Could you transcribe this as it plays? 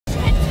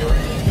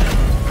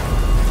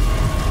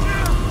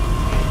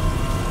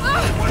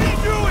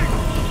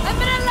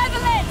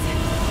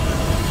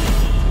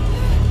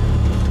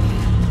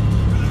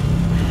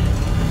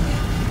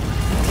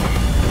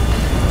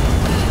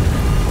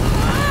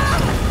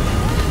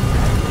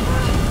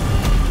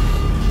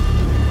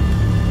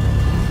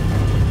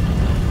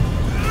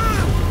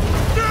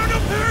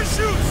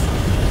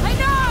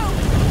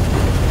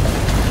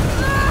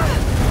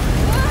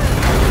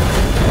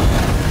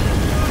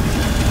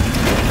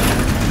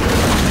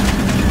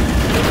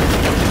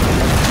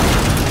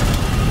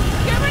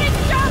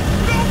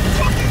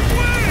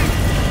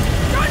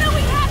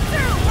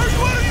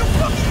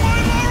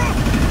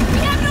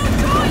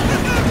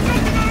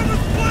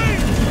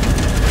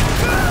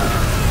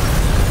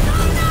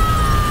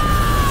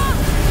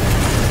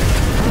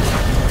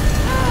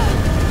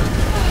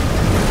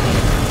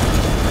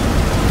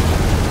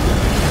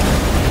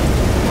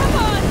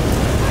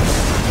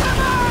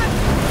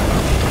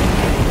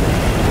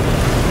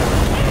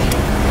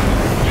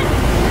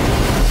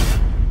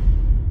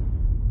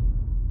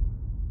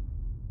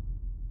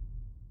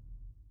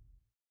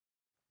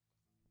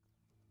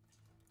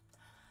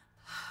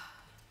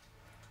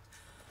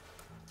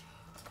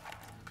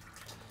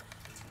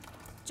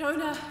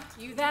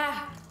You there?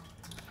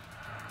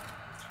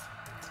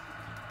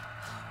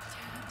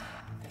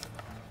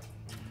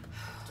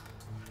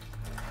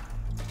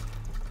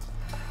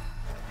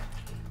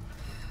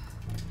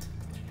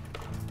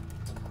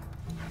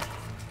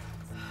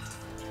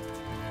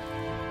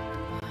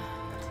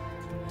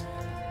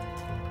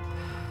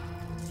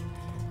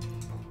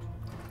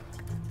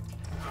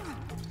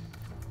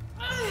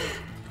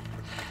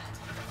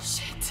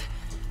 Shit.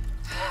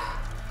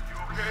 You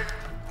okay?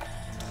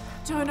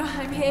 Jonah,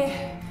 I'm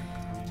here.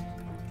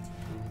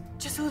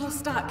 Just a little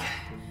stuck.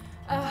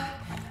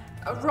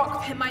 A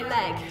rock hit my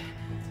leg.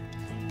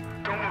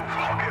 Don't move,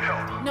 I'll get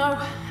help.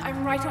 No,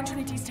 I'm right on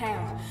Trinity's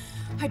tail.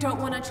 I don't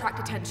want to attract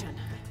attention.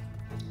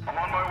 I'm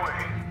on my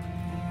way.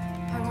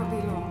 I won't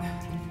be long.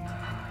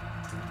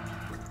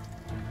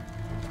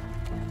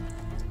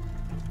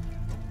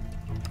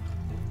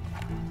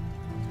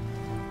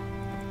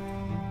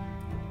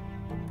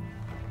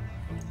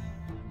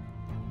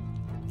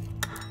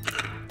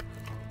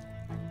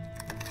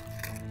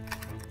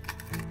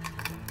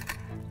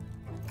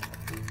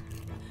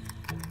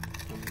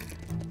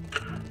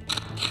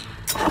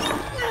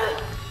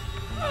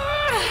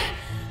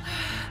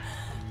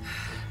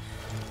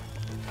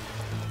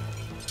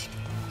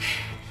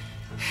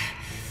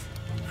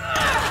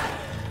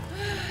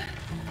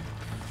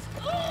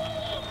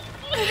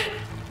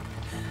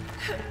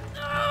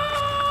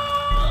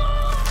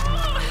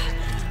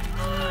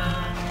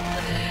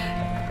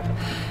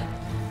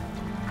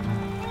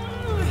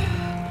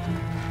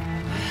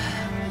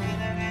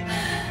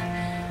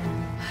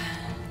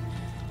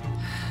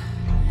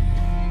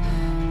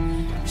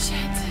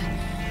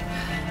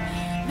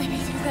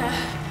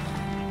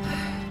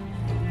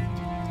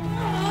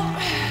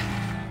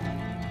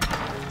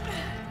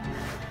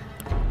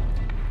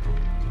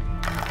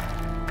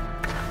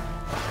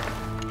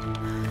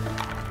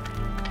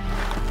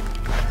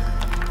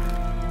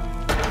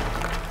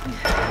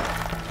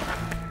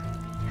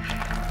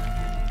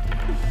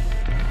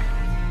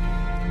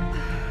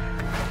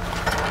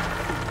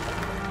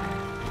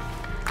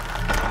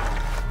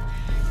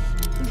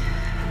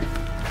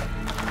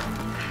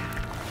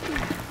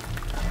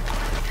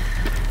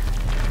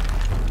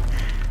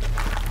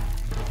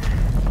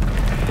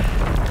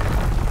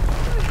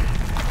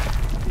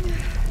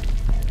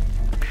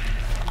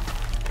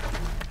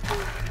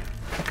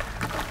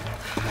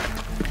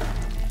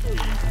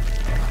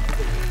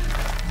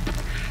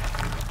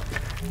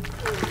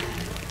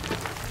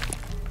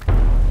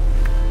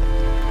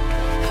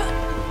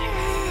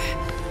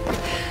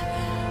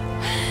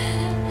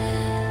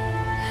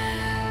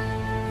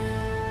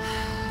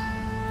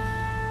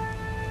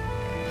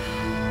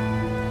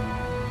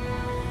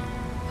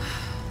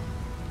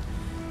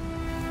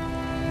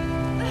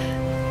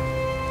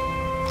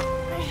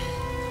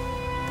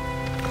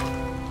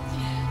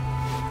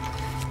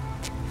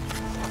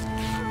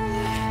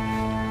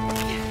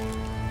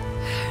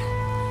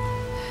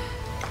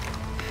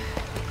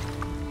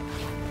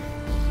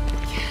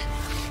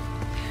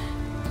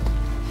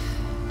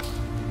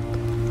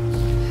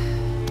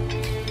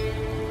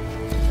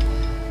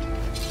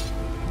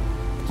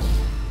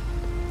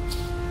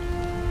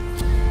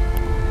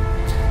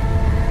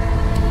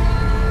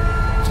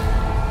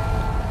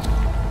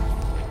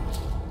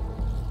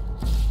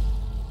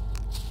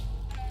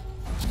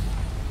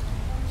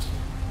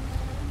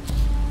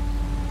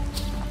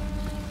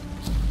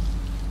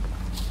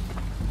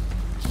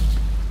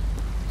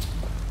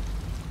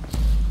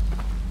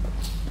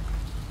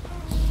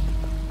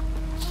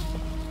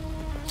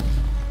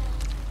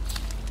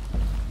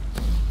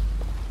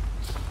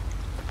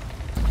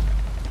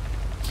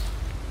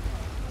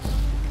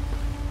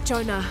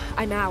 Jonah,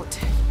 I'm out.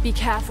 Be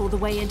careful, the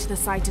way into the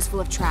site is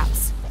full of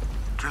traps.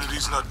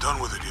 Trinity's not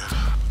done with it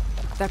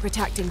yet. They're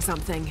protecting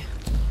something.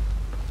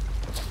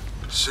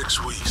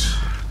 6 weeks,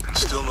 and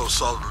still no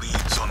solid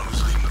leads on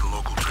who's leading the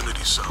local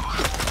Trinity cell.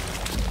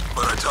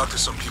 But I talked to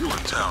some people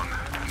in town,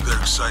 and they're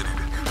excited.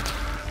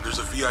 There's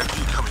a VIP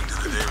coming to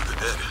the Day of the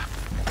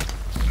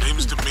Dead.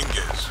 Name's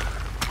Dominguez.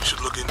 We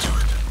should look into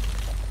it.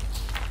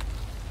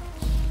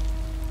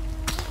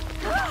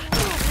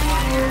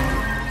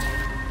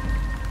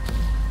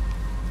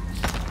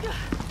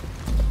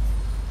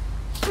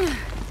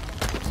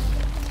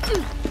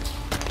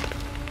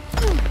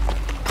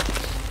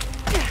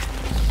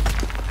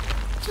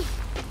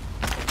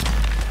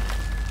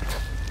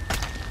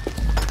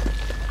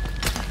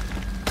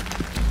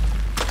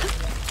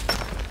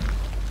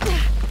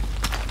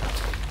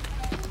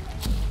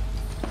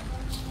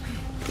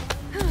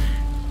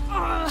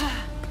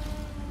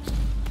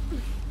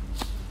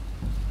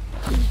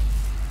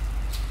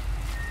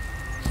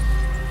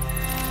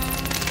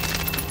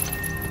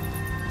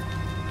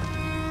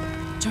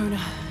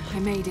 Jonah, I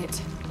made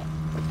it.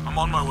 I'm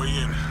on my way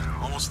in.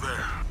 Almost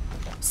there.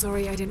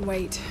 Sorry I didn't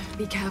wait.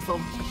 Be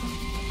careful.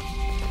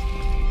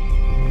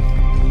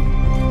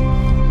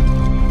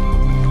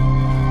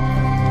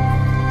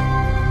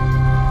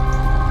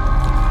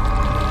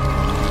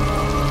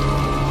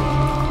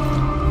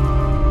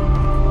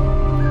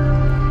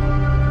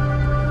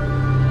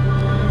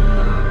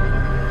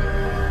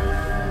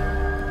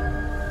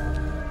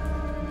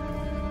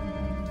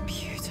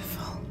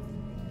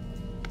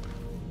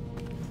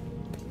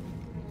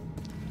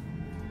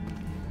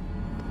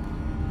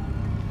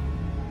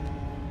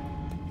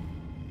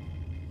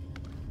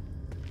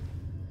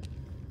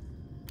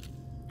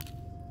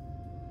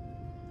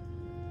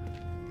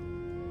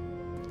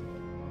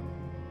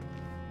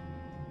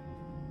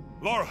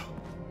 Lara!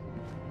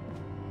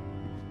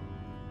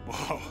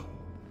 Wow.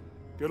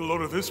 Get a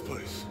load of this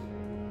place.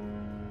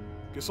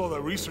 Guess all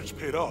that research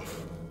paid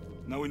off.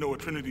 Now we know what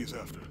Trinity's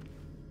after.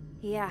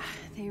 Yeah,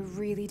 they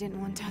really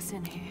didn't want us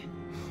in here.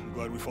 I'm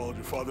glad we followed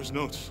your father's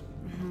notes.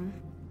 Mm-hmm.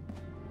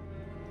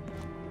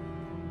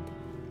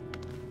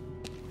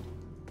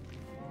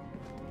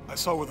 I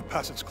saw where the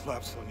passage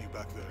collapsed on you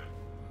back there.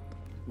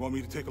 You want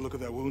me to take a look at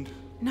that wound?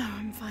 No,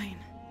 I'm fine.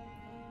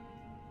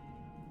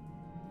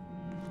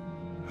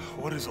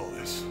 What is all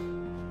this?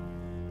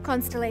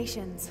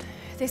 Constellations.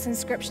 This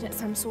inscription is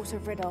some sort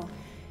of riddle.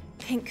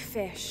 Pink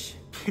fish.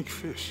 Pink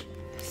fish?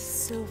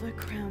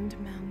 Silver-crowned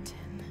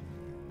mountain.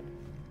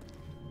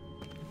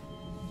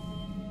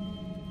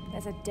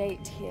 There's a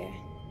date here.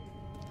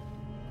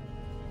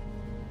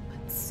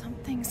 But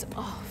something's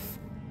off.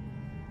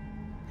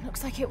 It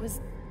looks like it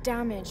was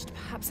damaged,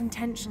 perhaps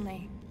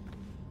intentionally.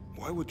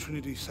 Why would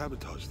Trinity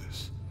sabotage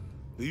this?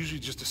 They usually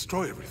just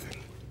destroy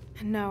everything.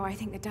 No, I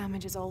think the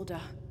damage is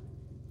older.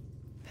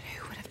 But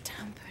who would have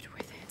tampered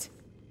with it?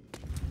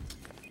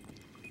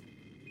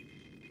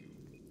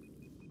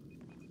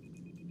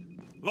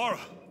 Lara!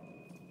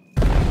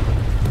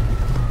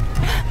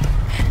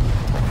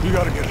 You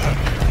gotta get out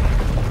of here.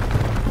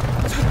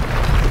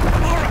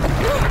 Lara!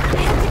 I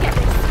have to get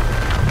this.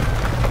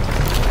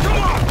 Come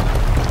on!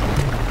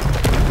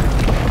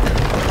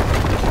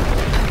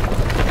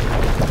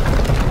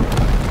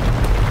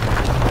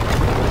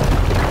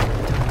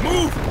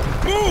 Move!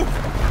 Move!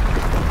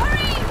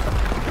 Hurry!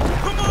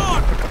 Come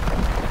on!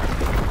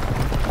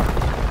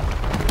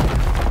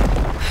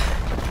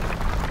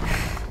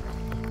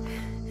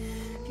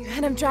 If you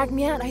hadn't dragged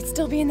me out, I'd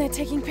still be in there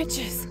taking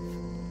pictures.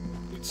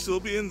 You'd still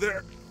be in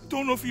there.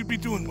 Don't know if you'd be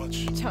doing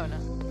much. Jonah.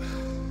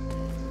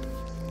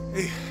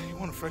 Hey, you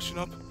want to freshen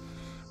up?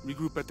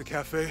 Regroup at the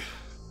cafe?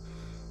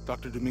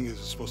 Dr. Dominguez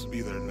is supposed to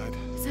be there tonight.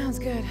 Sounds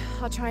good.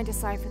 I'll try and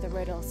decipher the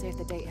riddle, see if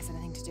the date has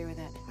anything to do with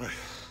it. Right.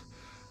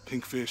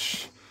 Pink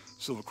fish,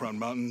 Silver Crown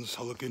Mountains,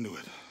 I'll look into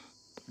it.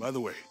 By the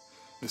way,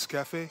 this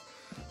cafe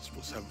is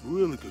supposed to have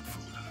really good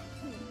food.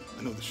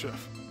 I know the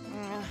chef.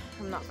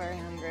 I'm not very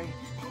hungry.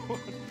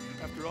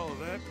 After all of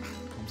that,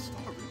 I'm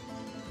starving.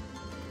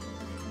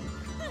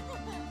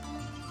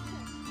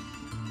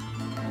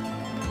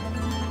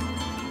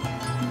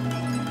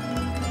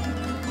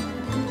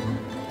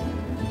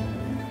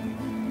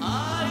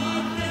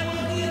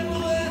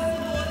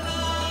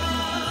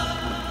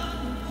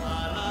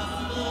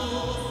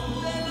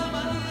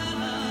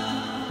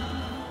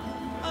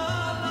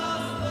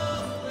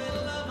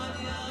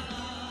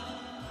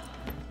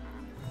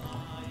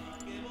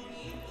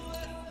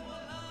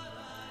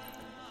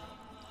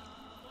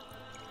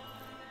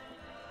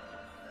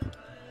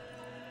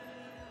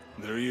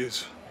 There he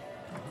is.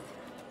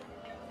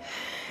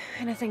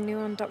 Anything new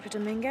on Dr.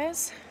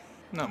 Dominguez?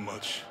 Not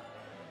much.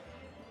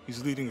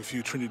 He's leading a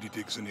few Trinity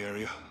digs in the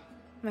area.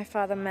 My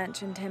father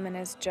mentioned him in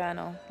his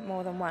journal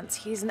more than once.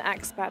 He's an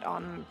expert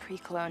on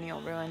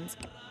pre-colonial ruins.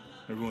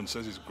 Everyone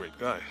says he's a great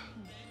guy.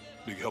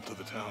 Big help to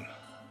the town.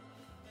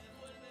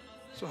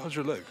 So how's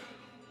your leg?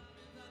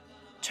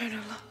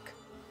 Jonah, look.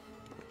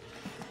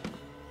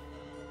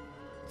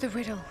 The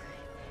riddle.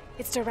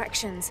 Its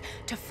directions.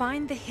 To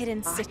find the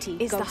hidden city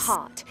is the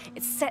heart.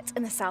 It's set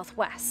in the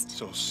southwest.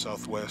 So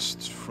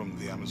southwest from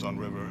the Amazon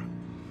River.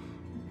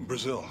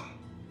 Brazil.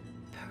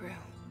 Peru.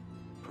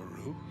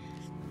 Peru?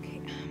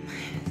 Okay,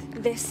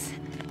 this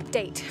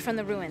date from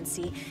the ruins,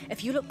 see?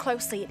 If you look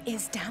closely, it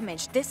is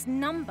damaged. This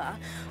number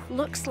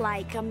looks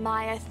like a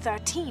Maya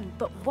 13,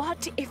 but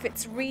what if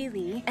it's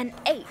really an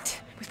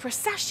 8? With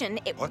precession,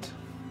 it... What?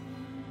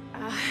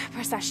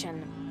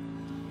 Precession.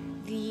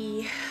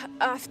 The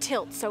Earth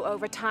tilts, so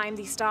over time,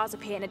 these stars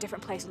appear in a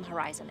different place on the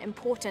horizon.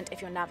 Important if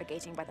you're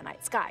navigating by the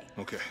night sky.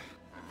 Okay.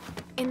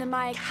 In the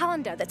Maya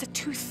calendar, that's a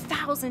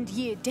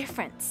 2,000-year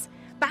difference.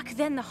 Back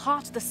then, the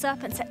heart of the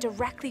serpent set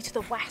directly to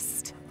the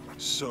west.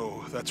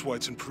 So that's why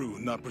it's in Peru,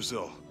 not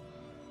Brazil.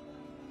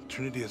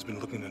 Trinity has been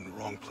looking in the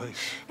wrong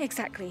place.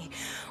 Exactly.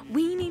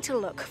 We need to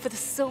look for the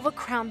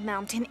Silver-Crowned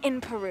Mountain in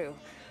Peru.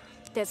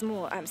 There's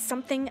more.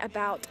 Something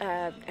about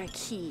a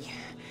key.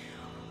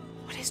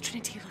 What is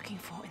Trinity looking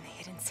for in the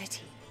hidden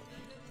city?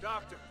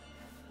 Doctor,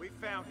 we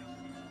found it.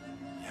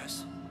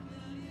 Yes.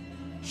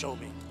 Show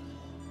me.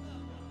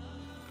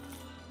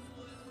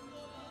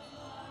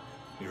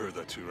 You heard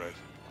that too, right?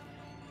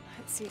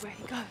 Let's see where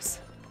he goes.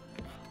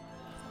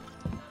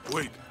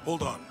 Wait,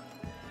 hold on.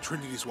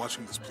 Trinity's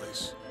watching this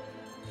place.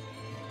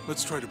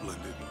 Let's try to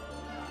blend in.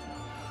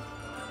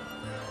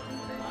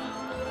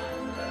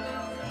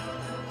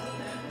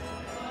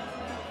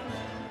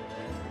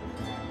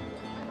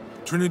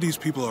 Trinity's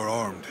people are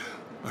armed.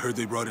 I heard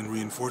they brought in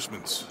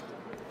reinforcements.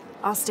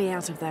 I'll stay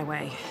out of their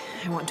way.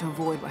 I want to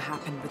avoid what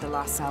happened with the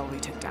last cell we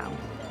took down.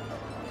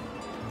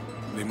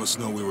 They must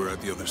know we were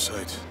at the other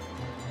site.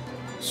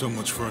 So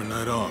much for a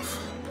night off.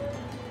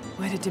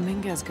 Where did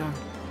Dominguez go?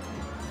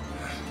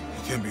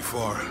 He can't be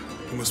far.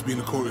 He must be in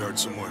a courtyard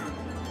somewhere.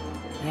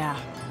 Yeah.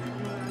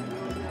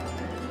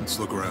 Let's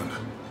look around.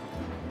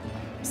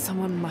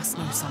 Someone must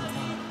know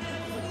something.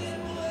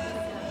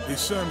 Hey,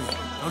 Sammy,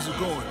 how's it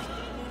going?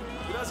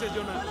 Gracias,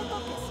 Jonah.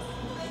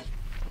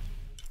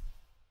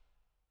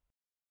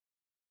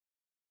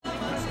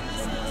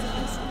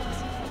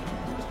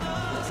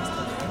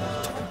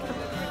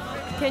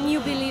 Can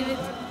you believe it?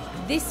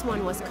 This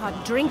one was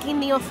caught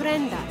drinking the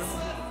ofrendas.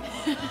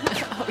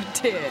 Oh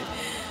dear.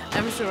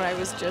 I'm sure I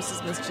was just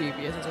as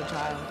mischievous as a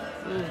child.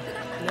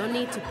 No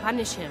need to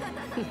punish him.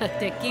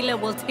 Tequila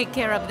will take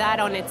care of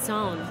that on its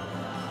own.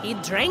 He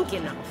drank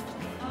enough.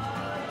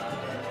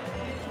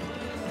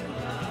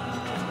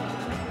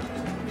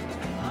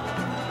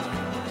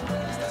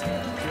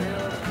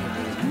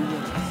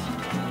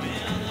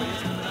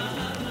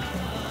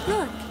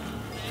 Look,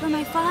 for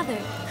my father.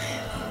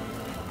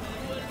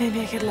 Maybe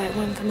I could light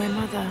one for my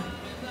mother.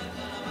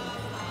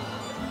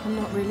 I'm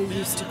not really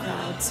used to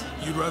crowds.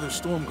 You'd rather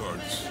storm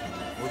guards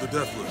or the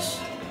deathless?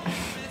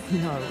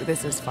 No,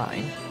 this is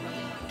fine.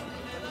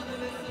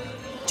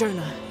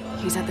 Jonah,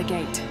 he's at the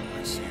gate.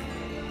 I see.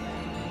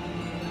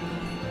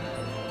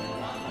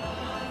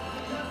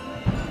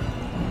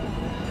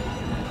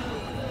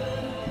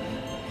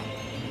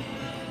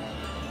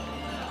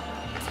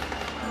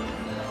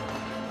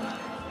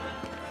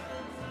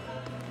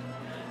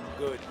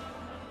 Good.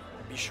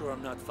 Be sure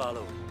I'm not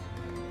followed.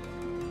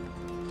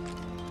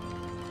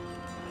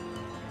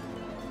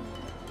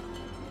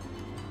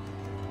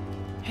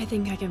 I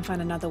think I can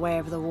find another way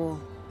over the wall.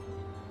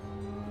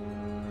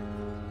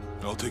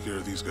 I'll take care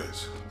of these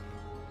guys.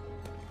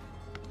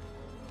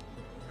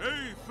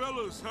 Hey,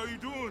 fellas, how you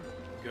doing?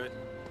 Good.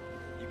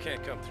 You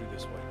can't come through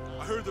this way.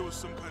 I heard there was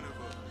some kind of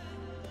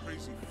a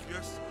crazy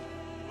fiesta,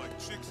 like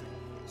chicks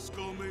in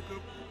skull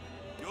makeup.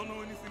 Y'all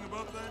know anything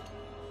about that?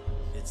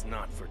 It's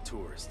not for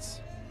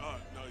tourists.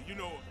 No, you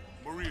know,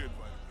 Maria invited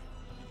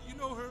me. You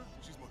know her?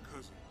 She's my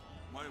cousin.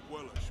 My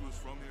abuela, she was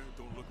from here,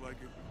 don't look like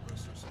it,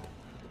 rest her soul.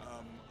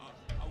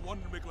 I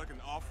wanted to make like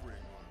an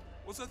offering.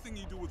 What's that thing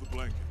you do with the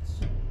blankets?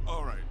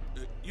 All right,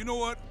 you know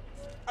what?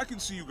 I can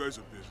see you guys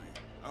are busy.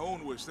 I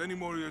won't waste any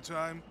more of your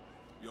time.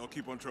 Y'all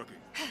keep on trucking.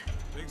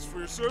 Thanks for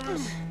your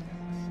service.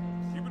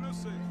 Keeping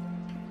us safe.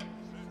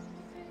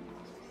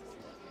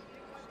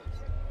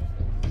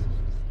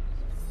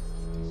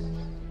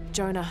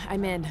 Jonah,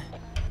 I'm in.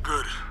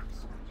 Good.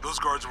 Those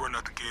guards weren't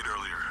at the gate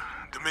earlier.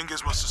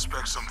 Dominguez must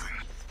suspect something.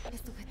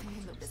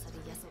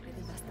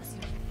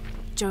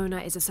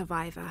 Jonah is a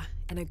survivor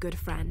and a good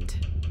friend.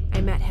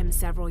 I met him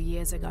several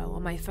years ago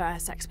on my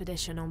first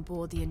expedition on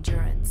board the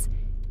Endurance.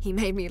 He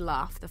made me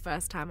laugh the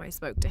first time I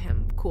spoke to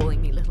him, calling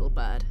me Little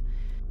Bird.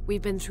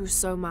 We've been through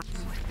so much.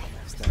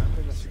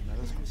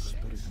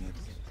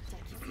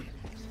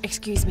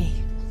 Excuse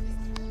me.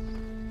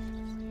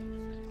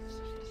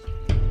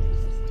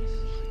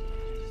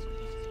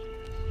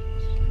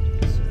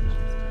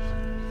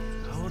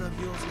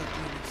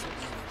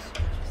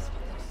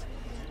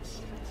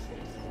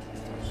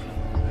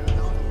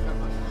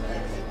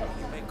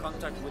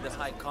 Contact with the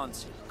High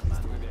Consul,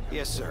 Commander.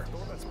 Yes, sir.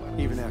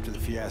 Even after the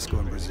fiasco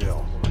in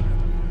Brazil.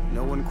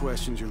 No one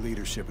questions your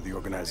leadership of the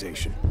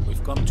organization.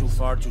 We've come too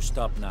far to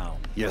stop now.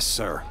 Yes,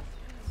 sir.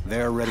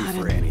 They're ready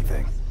for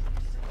anything.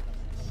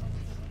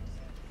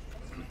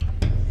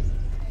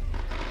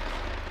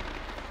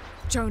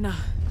 Jonah,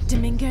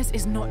 Dominguez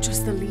is not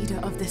just the leader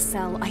of this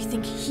cell. I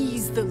think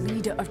he's the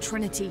leader of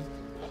Trinity.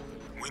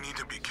 We need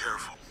to be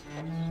careful.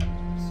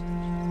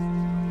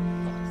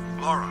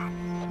 Laura.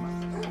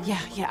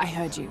 Yeah, I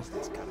heard you.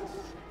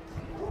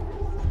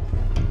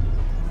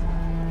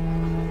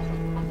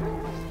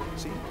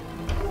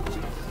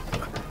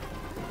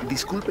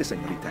 Disculpe,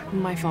 señorita.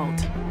 My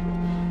fault.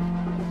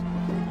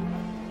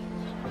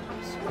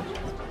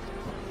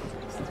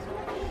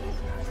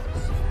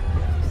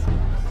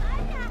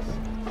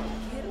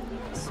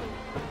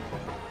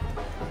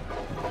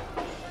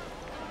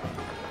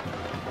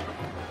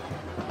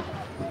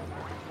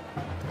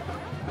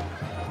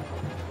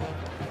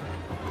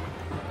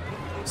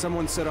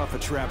 Someone set off a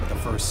trap at the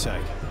first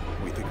site.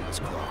 We think it was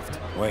Croft.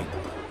 Wait.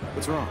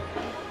 What's wrong?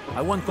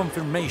 I want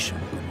confirmation,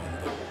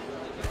 Commander.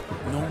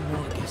 No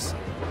more guessing.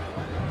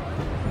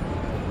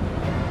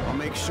 I'll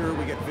make sure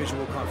we get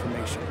visual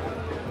confirmation.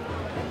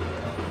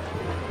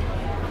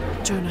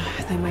 Jonah,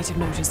 they might have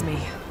noticed me.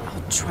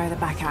 I'll try the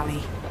back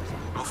alley.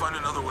 I'll find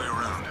another way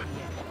around.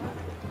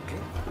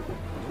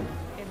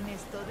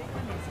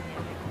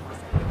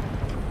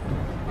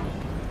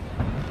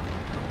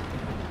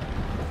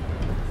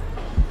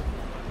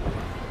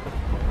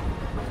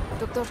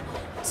 Doctor,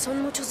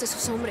 son muchos de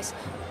sus hombres.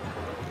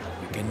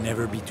 You can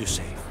never be too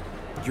safe.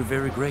 You're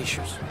very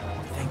gracious.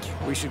 Thank you.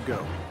 We should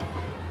go.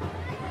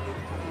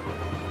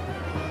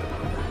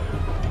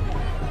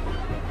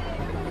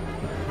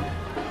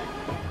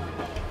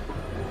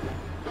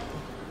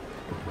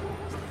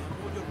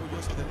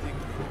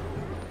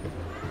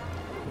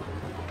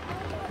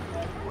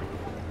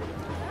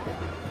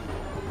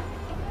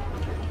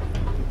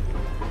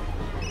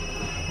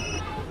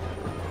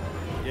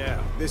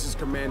 Yeah, this is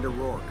Commander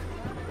Rourke.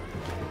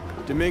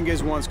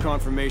 Dominguez wants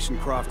confirmation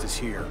Croft is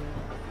here.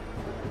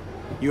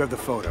 You have the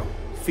photo.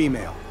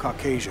 Female,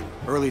 Caucasian,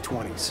 early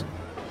 20s.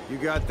 You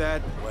got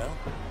that? Well,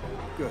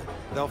 Good.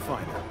 They'll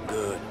find her.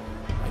 Good.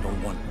 I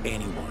don't want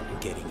anyone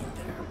getting in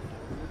there.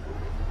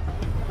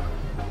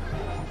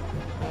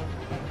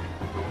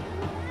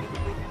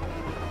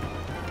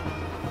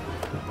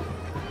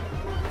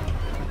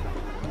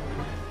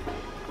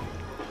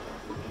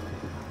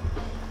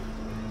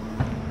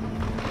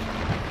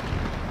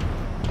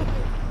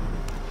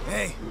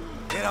 Hey,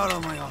 get out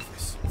of my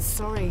office.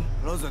 Sorry.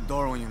 Close the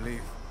door when you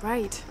leave.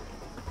 Right.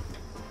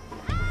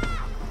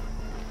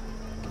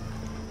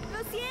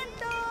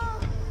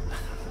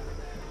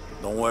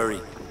 Don't worry.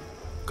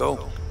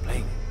 Go.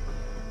 Play.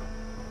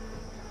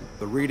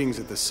 The readings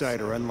at the site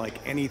are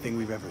unlike anything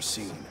we've ever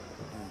seen.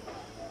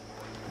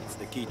 It's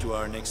the key to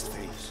our next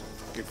phase.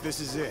 If this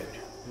is it,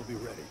 we'll be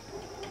ready.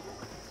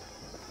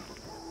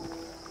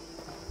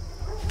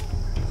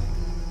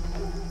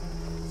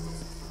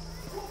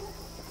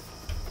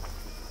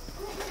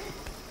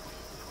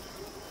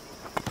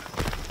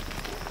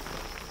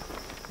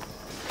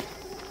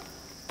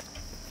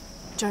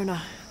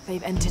 Jonah,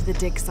 they've entered the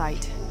dig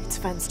site. It's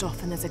fenced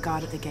off and there's a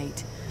guard at the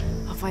gate.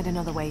 I'll find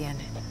another way in.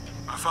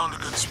 I found a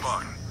good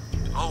spot.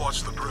 I'll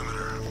watch the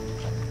perimeter.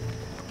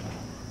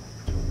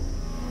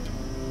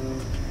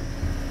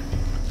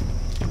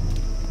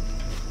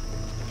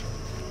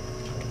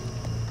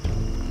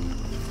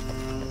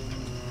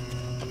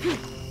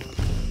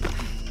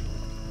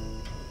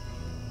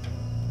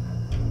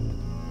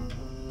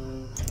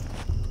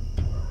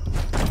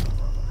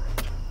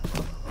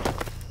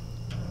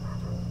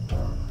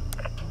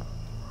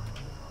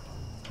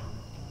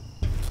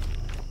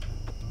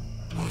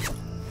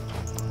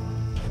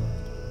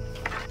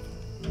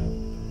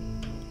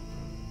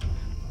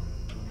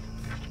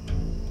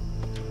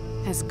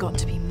 There's got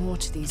to be more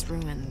to these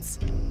ruins.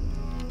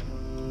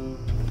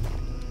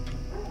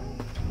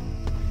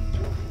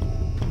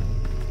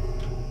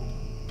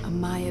 A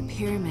Maya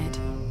pyramid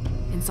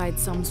inside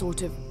some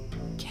sort of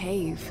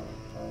cave.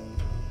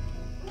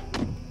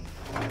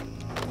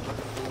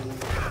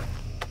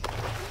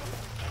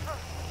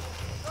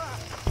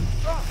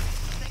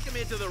 Take him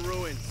into the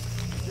ruins.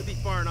 You'll be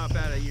far enough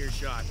out of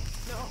earshot.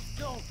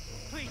 No,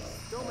 please,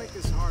 don't make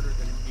this harder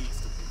than it needs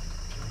to be.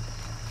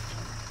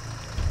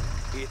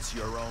 It's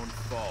your own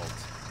fault.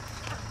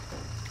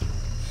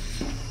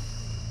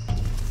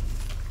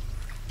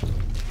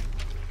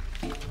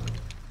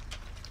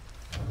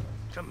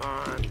 Come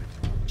on,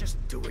 just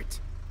do it.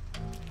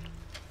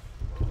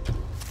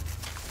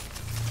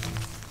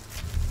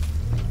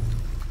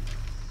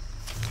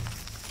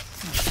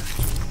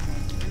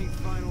 Any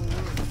final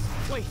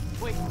words?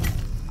 Wait.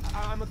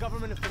 I'm a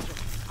government official.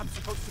 I'm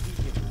supposed to be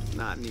here.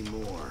 Not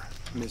anymore,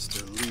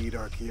 Mr. Lead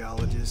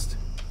Archaeologist.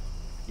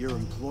 Your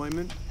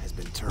employment has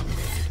been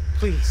terminated.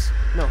 Please,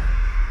 no.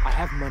 I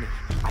have money.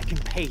 I can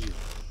pay you.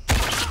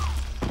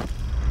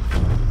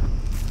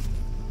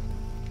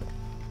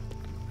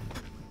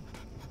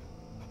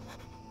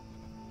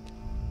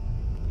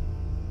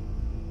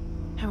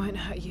 I won't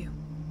hurt you.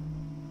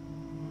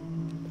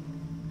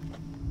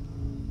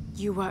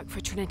 You work for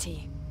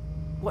Trinity.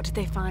 What did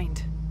they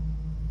find?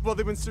 Well,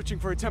 they've been searching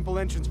for a temple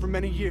entrance for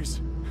many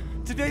years.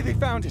 Today they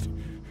found it.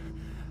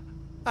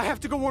 I have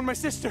to go warn my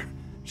sister.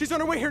 She's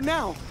on her way here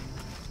now.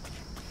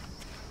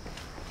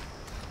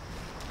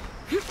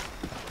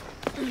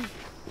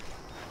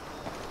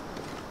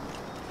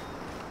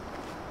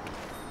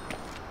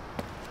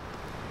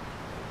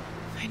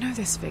 I know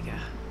this figure.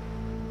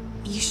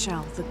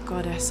 Ishal, the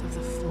goddess of the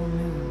full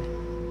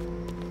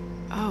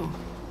moon. Oh,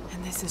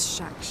 and this is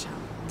Shakshal,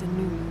 the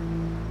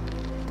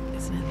new.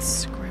 It's an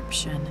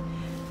inscription.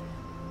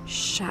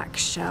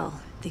 Shakshal,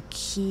 the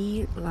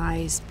key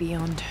lies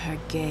beyond her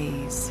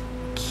gaze.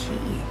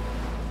 Key.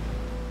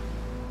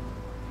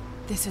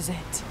 This is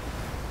it.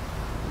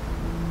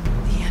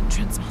 The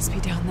entrance must be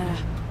down there.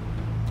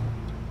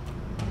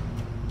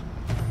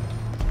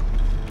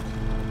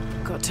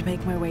 Got to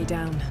make my way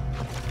down.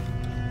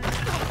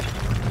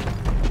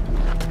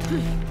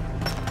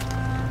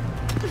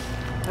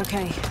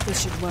 Okay,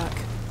 this should work.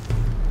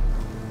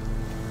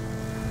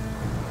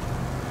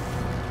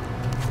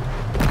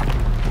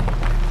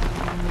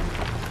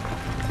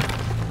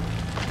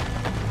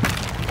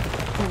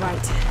 All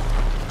right.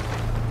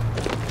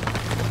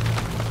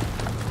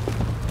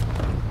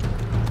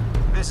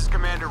 This is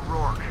Commander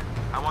Rourke.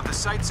 I want the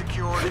site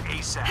secured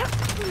ASAP.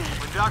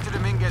 When Dr.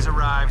 Dominguez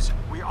arrives,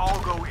 we all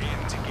go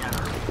in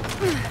together.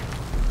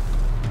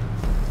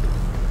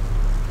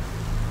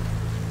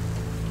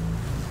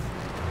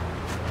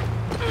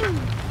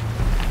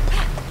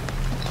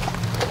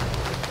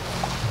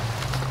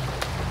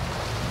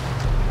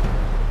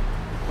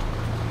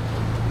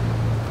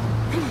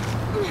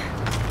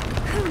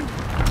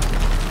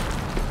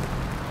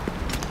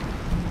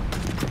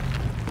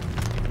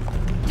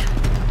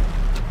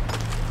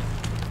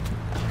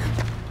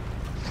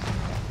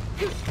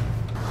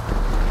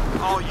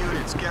 All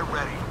units, get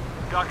ready.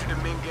 Dr.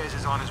 Dominguez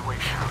is on his way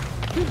down.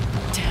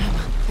 Damn,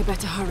 I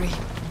better hurry.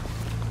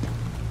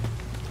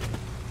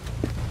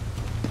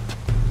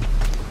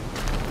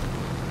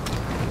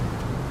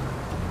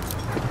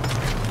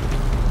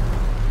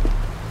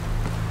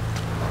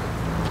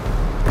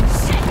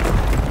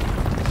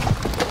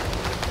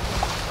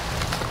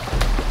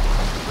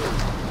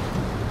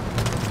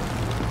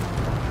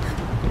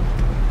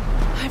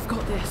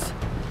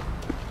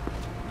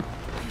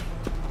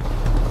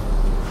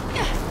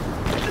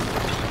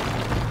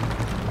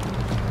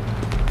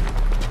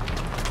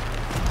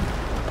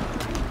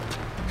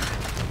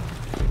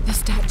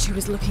 she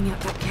was looking at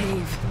that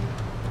cave.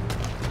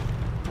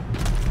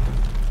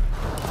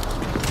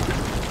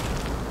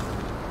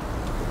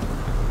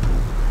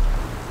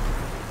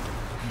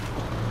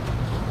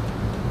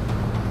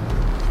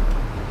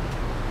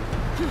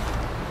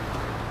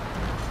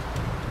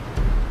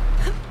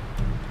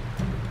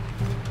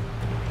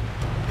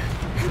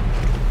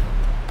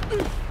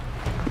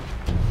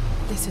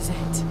 This is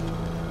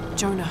it.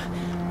 Jonah,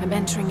 I'm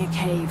entering a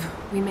cave.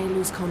 We may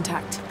lose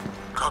contact.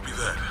 Copy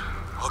that.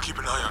 I'll keep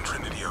an eye on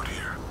Trinity out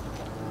here.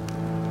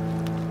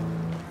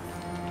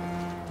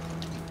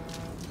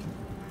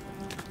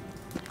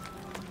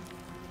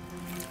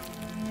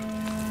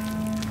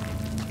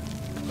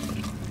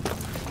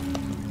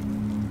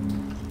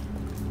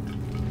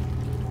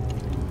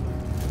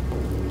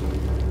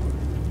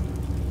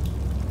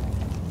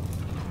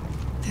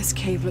 This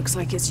cave looks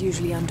like it's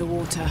usually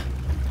underwater.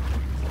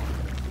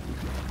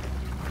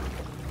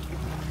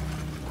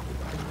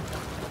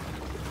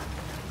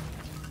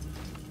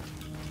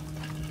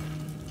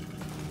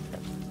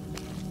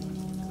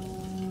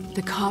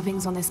 The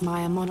carvings on this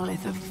Maya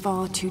monolith are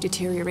far too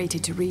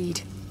deteriorated to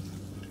read.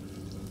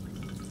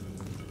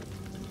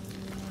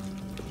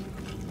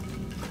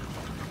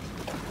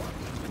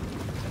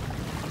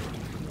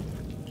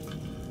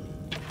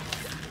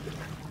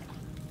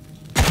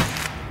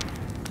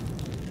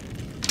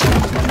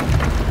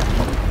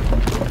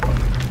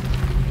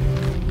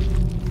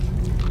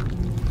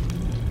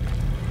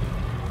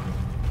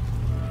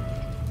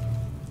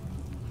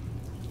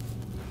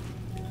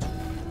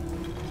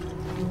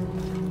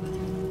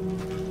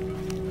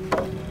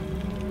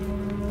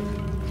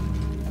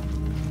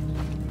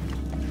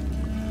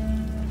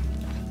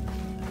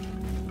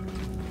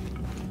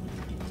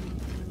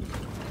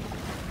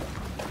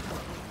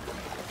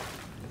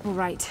 All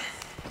right.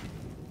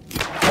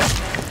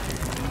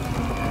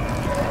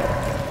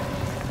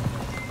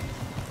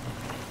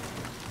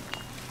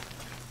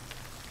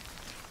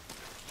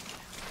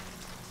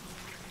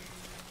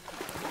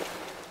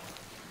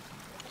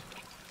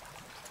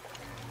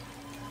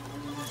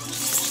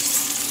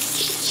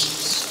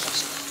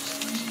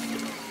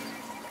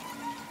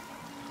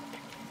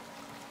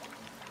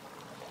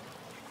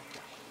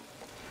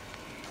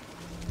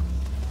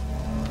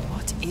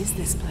 What is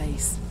this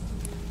place?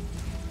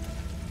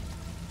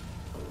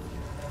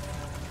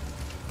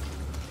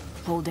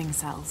 Holding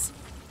cells.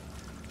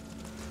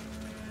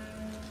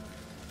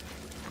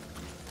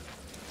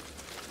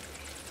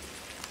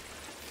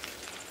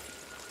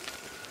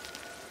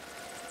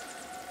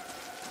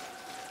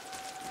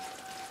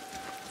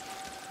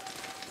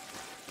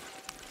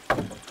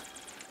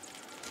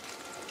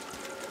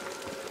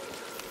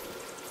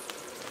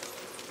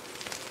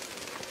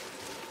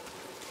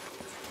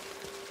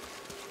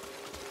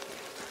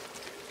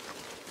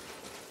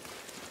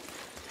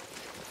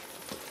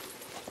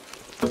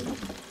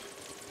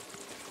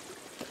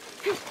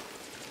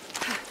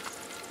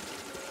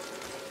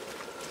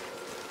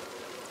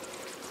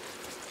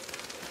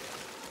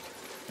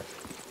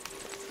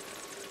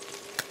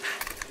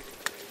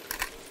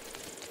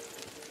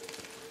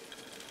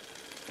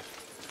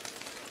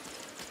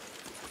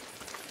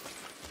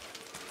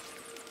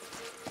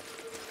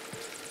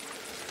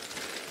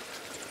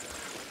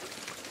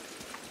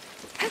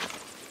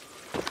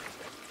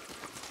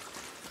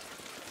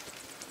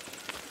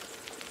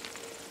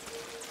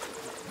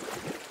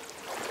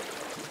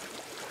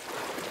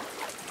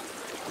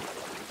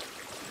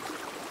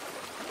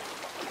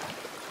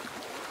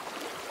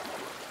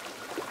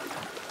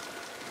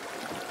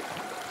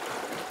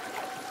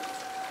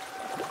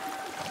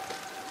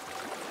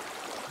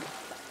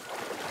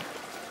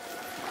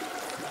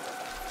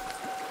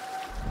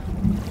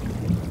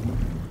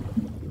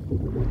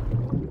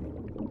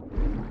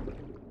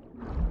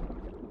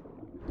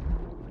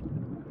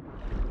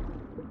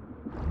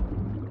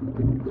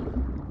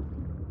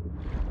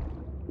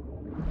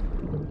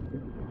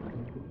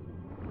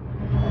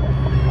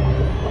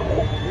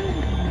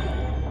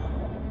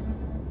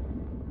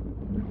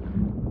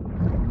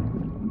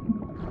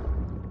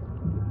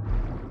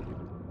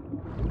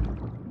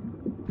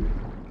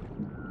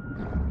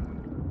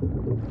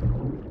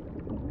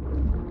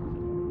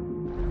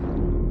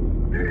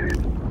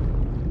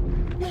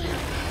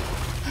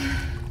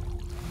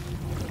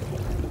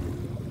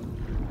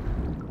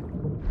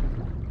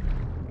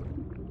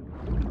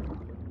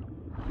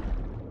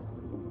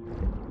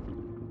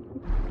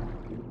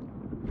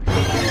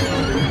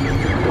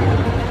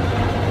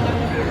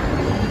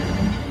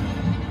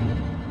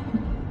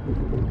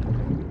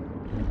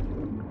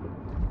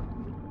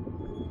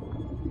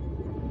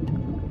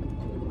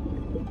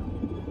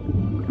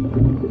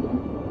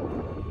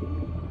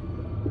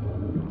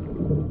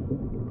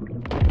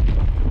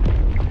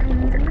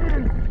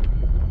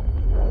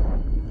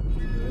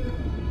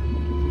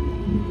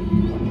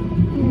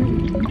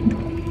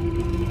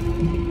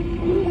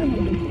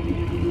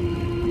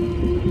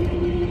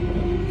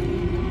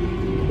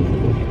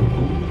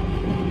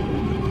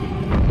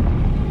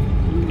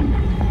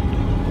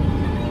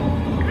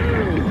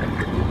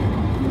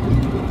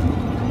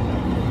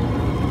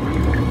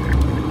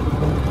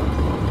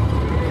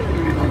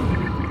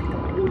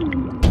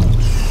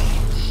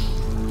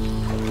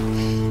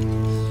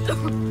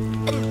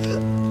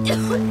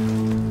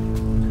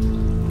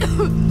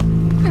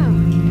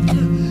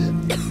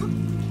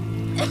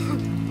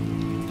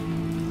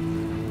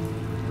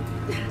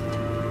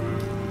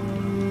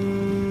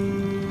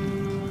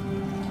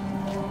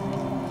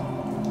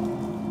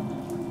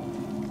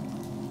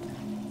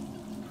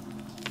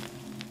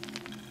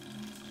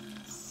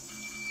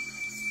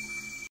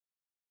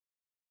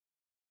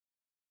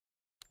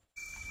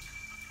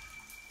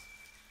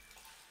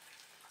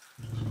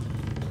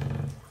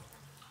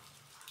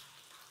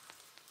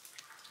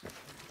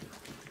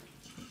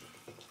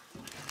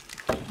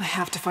 I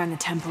have to find the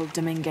temple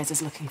Dominguez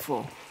is looking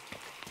for.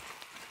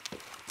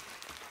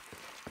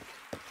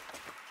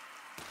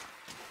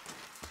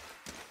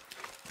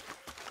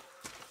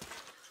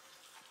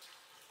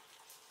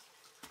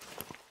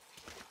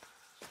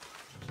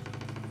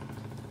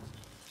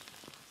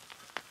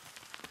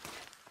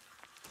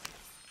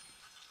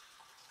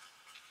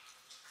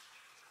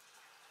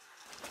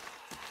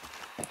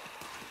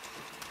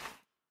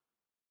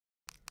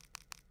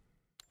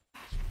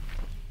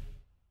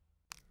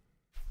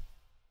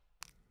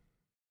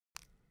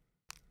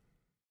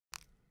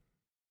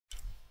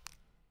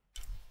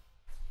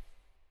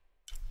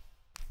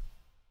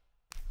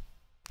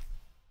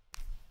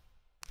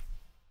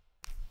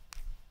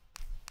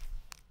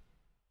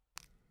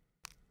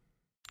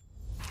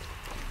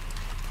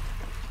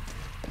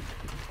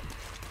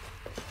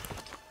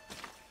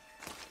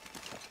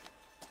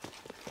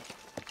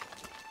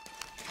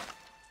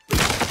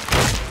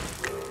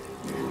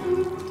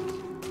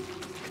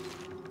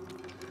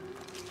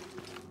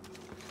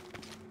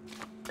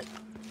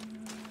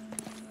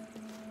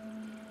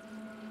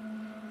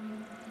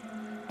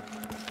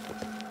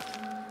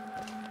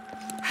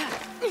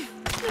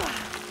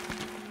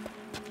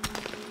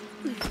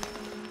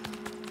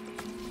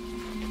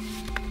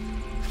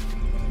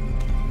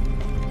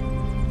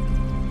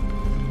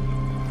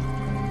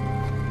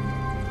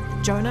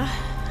 Jonah,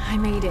 I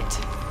made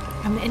it.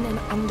 I'm in an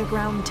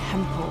underground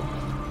temple.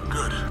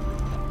 Good.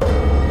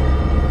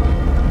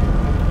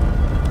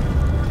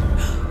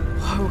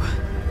 Whoa.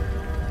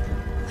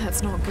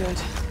 That's not good.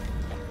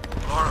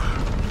 Lara,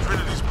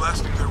 Trinity's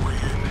blasting their way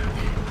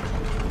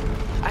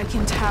in. I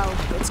can tell.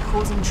 It's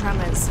causing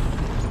tremors.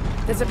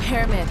 There's a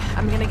pyramid.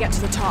 I'm gonna get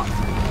to the top.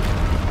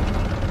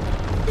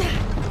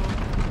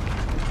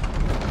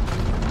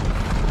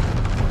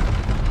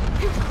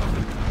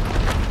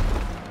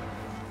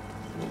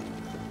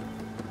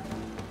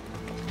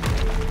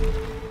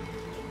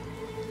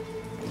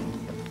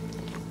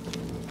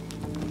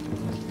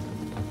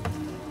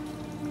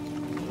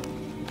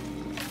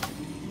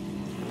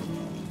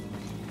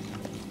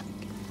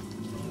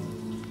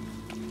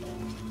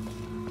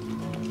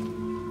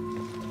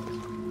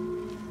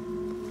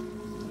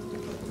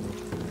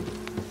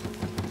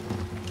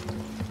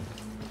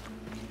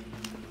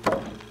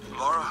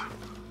 Lara,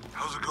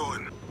 how's it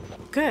going?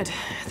 Good.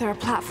 There are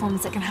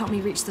platforms that can help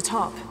me reach the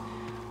top.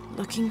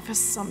 Looking for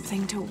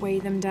something to weigh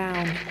them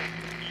down.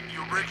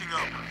 You're breaking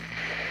up.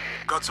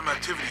 Got some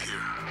activity here.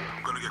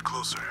 I'm gonna get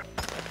closer.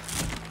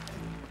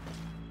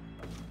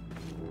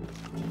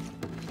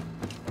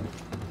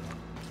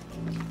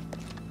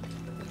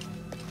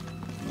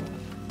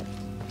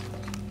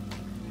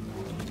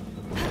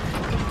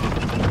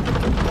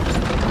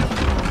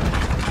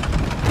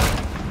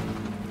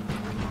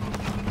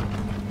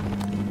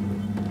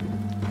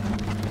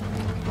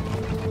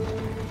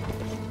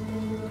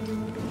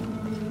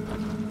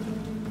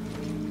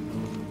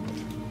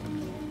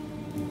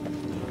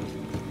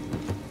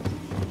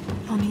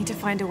 I'll need to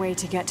find a way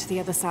to get to the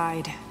other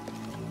side.